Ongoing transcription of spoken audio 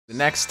The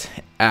next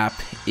app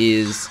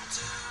is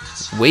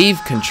Wave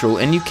Control,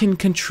 and you can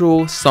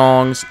control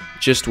songs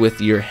just with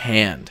your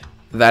hand.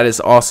 That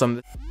is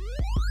awesome.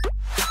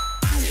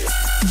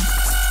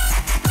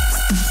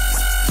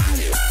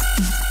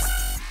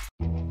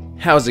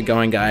 How's it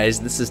going, guys?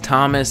 This is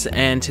Thomas,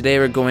 and today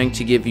we're going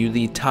to give you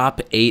the top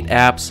 8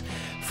 apps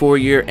for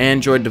your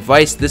Android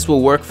device. This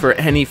will work for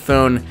any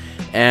phone,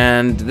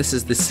 and this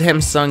is the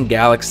Samsung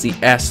Galaxy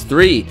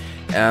S3.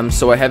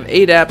 So I have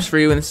 8 apps for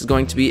you, and this is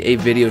going to be a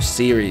video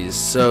series,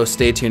 so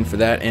stay tuned for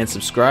that and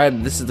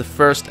subscribe. This is the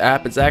first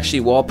app. It's actually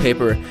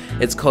wallpaper.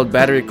 It's called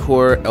Battery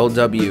Core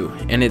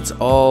LW, and it's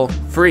all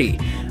free.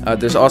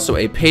 There's also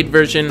a paid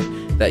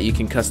version that you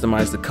can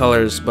customize the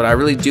colors, but I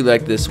really do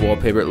like this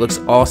wallpaper. It looks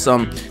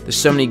awesome. There's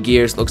so many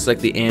gears. Looks like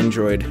the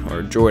Android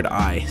or Droid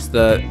Eye.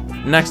 The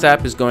next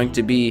app is going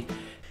to be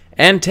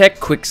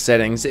Mesentech Quick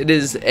Settings. It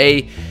is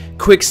a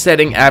quick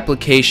setting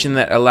application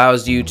that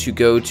allows you to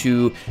go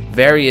to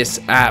various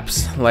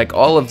apps, like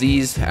all of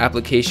these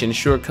application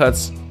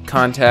shortcuts,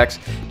 contacts,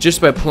 just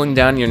by pulling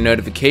down your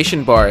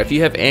notification bar. If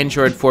you have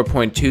Android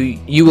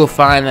 4.2, you will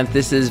find that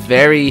this is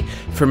very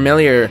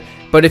familiar,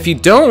 but if you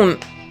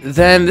don't,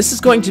 then this is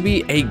going to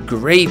be a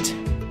great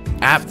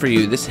app for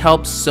you. This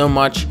helps so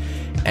much,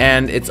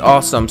 and it's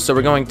awesome. So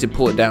we're going to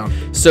pull it down.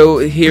 So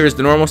here is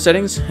the normal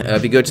settings.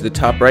 If you go to the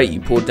top right, you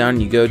pull it down,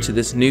 you go to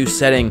this new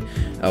setting,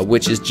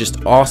 which is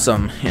just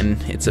awesome, and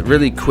it's a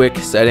really quick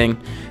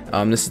setting.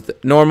 This is the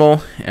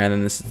normal, and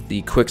then this is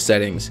the quick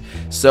settings.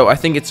 So I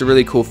think it's a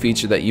really cool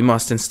feature that you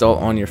must install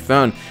on your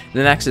phone.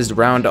 The next is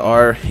round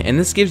R, and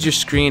this gives your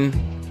screen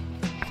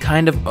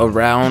kind of a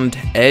round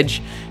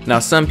edge. Now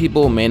some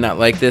people may not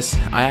like this.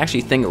 I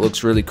actually think it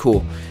looks really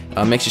cool.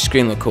 Makes your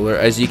screen look cooler.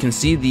 As you can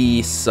see,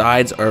 the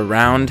sides are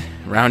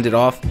rounded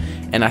off,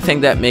 and I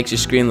think that makes your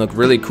screen look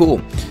really cool.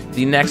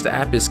 The next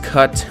app is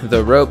Cut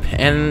the Rope,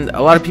 and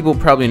a lot of people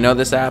probably know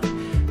this app,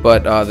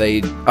 but they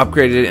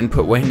upgraded it and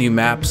put way new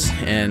maps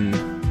and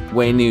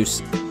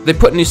they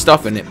put new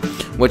stuff in it,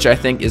 which I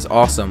think is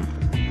awesome.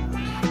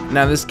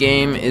 Now this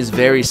game is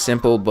very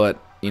simple, but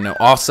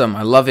awesome.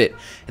 I love it.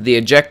 The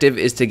objective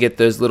is to get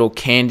those little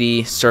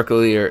candy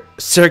circular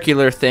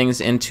things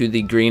into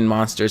the green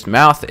monster's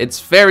mouth. It's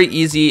very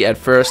easy at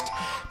first,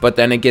 but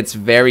then it gets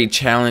very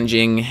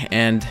challenging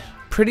and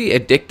pretty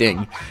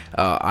addicting,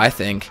 I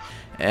think.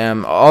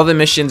 All the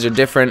missions are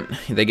different.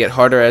 They get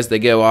harder as they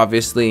go,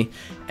 obviously,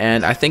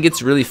 and I think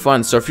it's really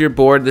fun. So if you're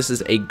bored, this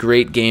is a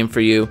great game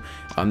for you.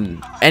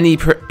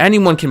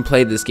 Anyone can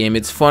play this game.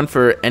 It's fun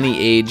for any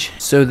age.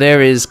 So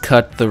there is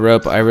Cut the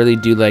Rope. I really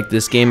do like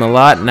this game a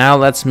lot. Now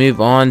let's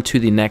move on to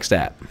the next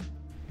app.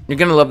 You're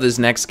gonna love this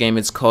next game.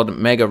 It's called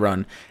Mega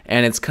Run,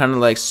 and it's kind of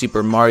like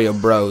Super Mario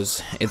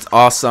Bros. It's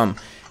awesome.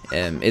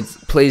 It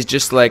plays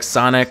just like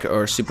Sonic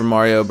or Super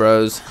Mario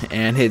Bros,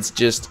 and it's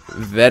just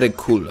very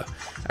cool.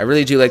 I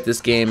really do like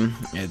this game.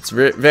 It's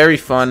very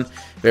fun,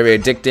 very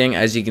addicting.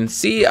 As you can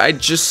see, I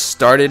just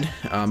started,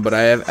 but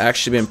I have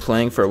actually been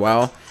playing for a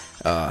while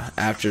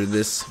after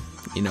this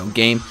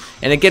game,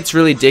 and it gets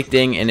really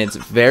addicting, and it's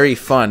very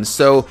fun.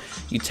 So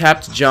you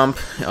tap to jump.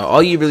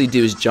 All you really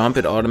do is jump.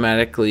 It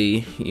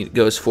automatically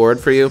goes forward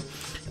for you,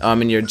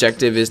 and your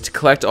objective is to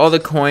collect all the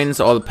coins,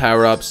 all the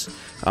power-ups.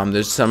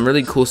 There's some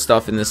really cool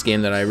stuff in this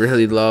game that I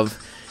really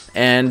love,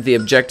 and the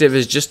objective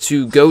is just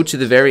to go to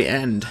the very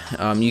end.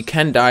 You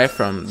can die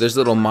from, there's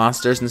little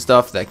monsters and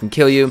stuff that can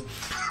kill you,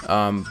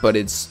 but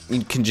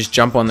you can just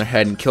jump on their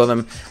head and kill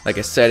them. Like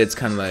I said, it's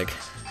kind of like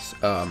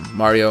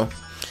Mario.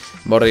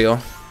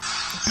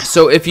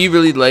 So if you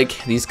really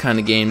like these kind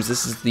of games,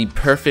 this is the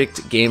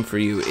perfect game for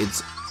you.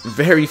 It's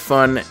very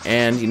fun,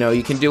 and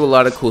you can do a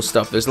lot of cool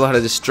stuff. There's a lot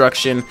of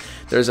destruction.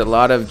 There's a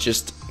lot of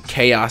just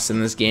chaos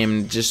in this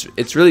game.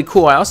 It's really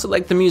cool. I also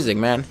like the music,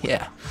 man.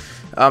 Yeah.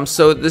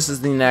 So this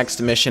is the next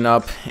mission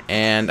up,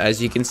 and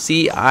as you can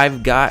see,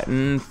 I've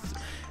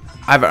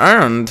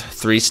earned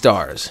 3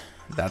 stars.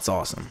 That's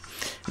awesome.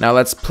 Now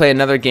let's play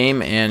another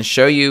game and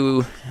show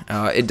you.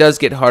 It does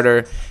get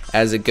harder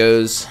as it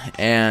goes,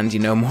 and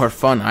more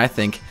fun, I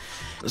think.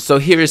 So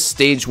here is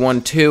stage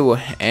 1, 2,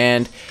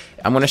 and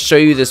I'm going to show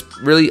you this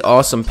really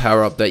awesome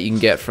power-up that you can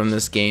get from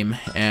this game.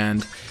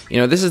 And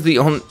this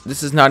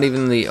is not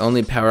even the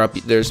only power-up.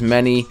 There's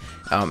many,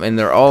 and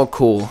they're all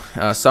cool.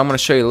 So I'm going to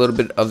show you a little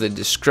bit of the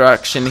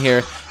destruction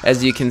here.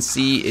 As you can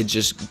see, it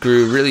just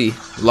grew really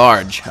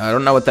large. I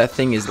don't know what that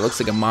thing is. It looks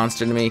like a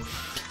monster to me.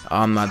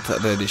 I'm not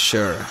really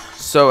sure.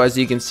 So as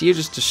you can see, you're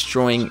just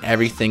destroying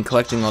everything,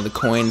 collecting all the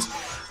coins,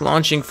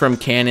 launching from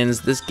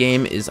cannons. This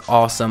game is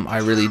awesome. I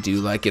really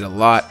do like it a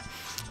lot.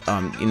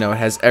 It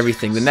has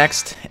everything. The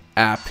next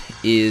app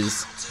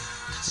is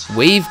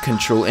Wave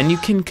Control, and you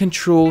can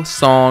control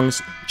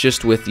songs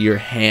just with your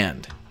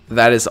hand.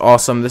 That is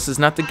awesome. This is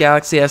not the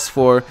Galaxy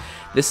S4.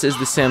 This is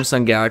the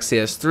Samsung Galaxy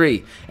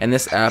S3, and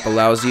this app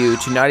allows you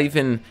to not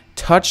even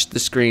touch the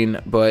screen,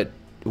 but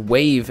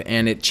wave,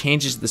 and it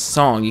changes the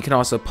song. You can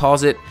also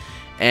pause it,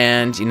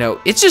 and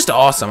it's just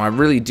awesome. I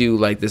really do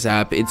like this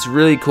app. It's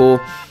really cool.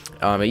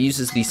 It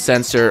uses the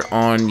sensor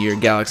on your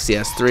Galaxy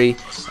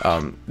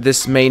S3.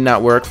 This may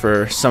not work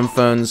for some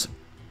phones,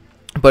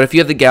 But if you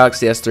have the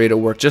Galaxy S3, it'll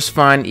work just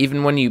fine.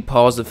 Even when you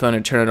pause the phone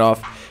and turn it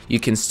off, you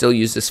can still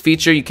use this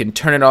feature. You can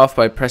turn it off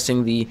by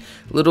pressing the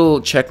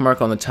little check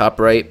mark on the top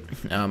right,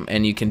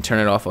 and you can turn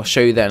it off. I'll show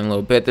you that in a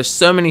little bit. There's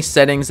so many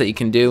settings that you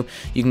can do.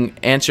 You can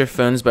answer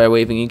phones by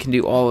waving. You can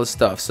do all this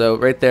stuff. So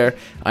right there,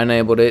 I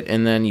enabled it,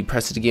 and then you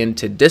press it again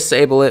to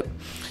disable it,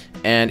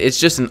 and it's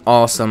just an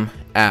awesome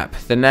app.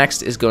 The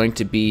next is going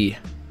to be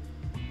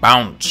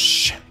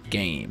Bounce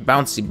game,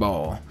 Bouncy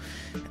Ball.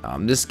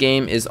 This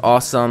game is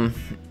awesome.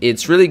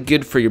 It's really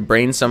good for your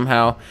brain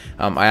somehow.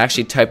 I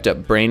actually typed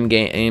up brain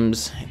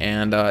games,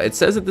 and it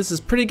says that this is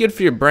pretty good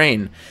for your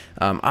brain.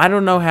 I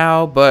don't know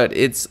how, but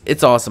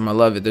it's awesome. I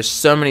love it. There's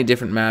so many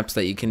different maps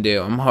that you can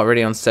do. I'm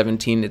already on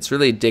 17. It's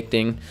really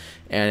addicting,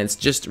 and it's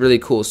just really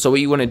cool. So what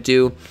you want to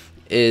do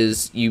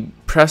is you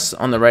press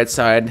on the right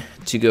side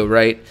to go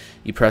right,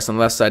 you press on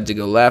the left side to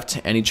go left,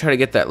 and you try to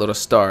get that little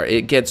star.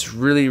 It gets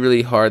really,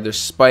 really hard. There's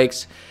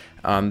spikes.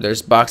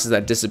 There's boxes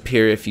that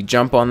disappear if you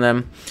jump on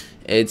them.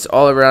 It's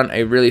all around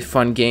a really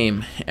fun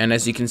game, and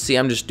as you can see,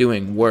 I'm just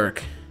doing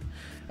work.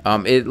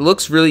 It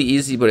looks really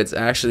easy, but it's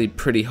actually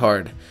pretty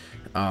hard.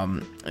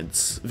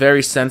 It's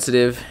very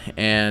sensitive,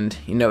 and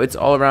you know, it's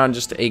all around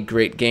just a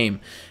great game.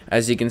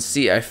 As you can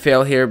see, I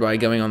fail here by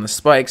going on the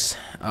spikes,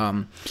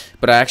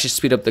 but I actually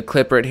speed up the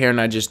clip right here,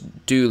 and I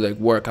just do like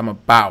work. I'm a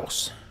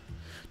boss.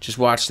 Just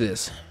watch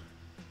this.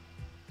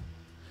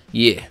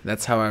 Yeah,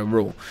 that's how I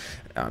roll.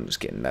 I'm just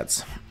kidding.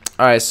 That's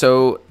alright.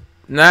 So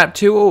not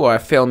too. Oh, I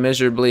failed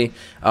miserably.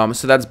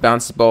 So that's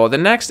Bouncy Ball. The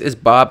next is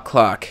Bob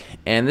Clock,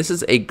 and this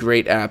is a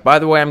great app. By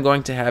the way, I'm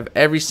going to have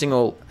every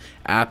single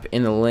app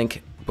in the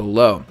link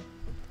below.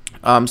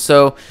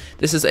 So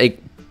this is a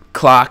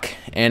clock,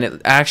 and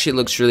it actually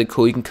looks really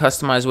cool. You can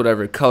customize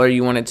whatever color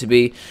you want it to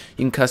be.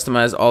 You can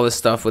customize all this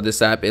stuff with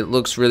this app. It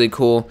looks really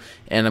cool,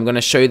 and I'm going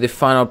to show you the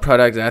final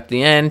product at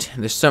the end.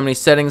 There's so many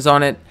settings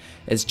on it.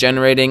 It's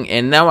generating,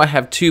 and now I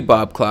have 2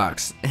 Bob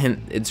clocks,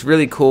 and it's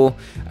really cool.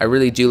 I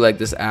really do like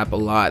this app a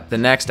lot. The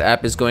next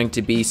app is going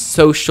to be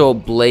Social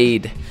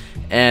Blade,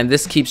 and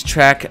this keeps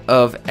track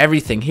of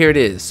everything. Here it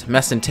is,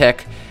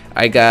 Mesentech.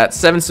 I got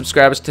 7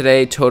 subscribers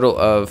today, total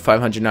of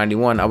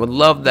 591. I would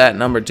love that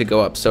number to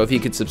go up, so if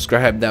you could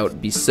subscribe, that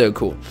would be so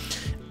cool.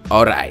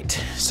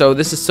 Alright, so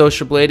this is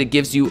Social Blade. It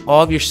gives you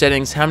all of your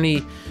settings, all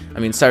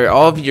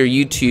of your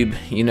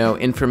YouTube,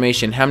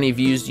 information, how many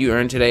views you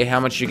earned today, how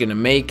much you're gonna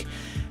make,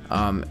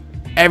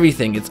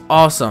 everything. It's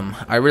awesome.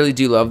 I really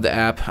do love the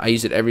app. I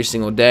use it every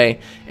single day,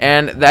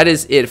 and that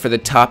is it for the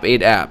top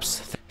 8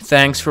 apps.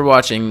 Thanks for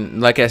watching.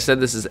 Like I said,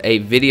 this is a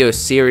video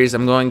series.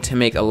 I'm going to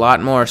make a lot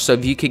more, so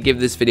if you could give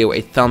this video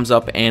a thumbs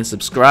up and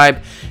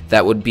subscribe,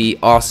 that would be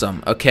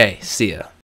awesome. Okay, see ya.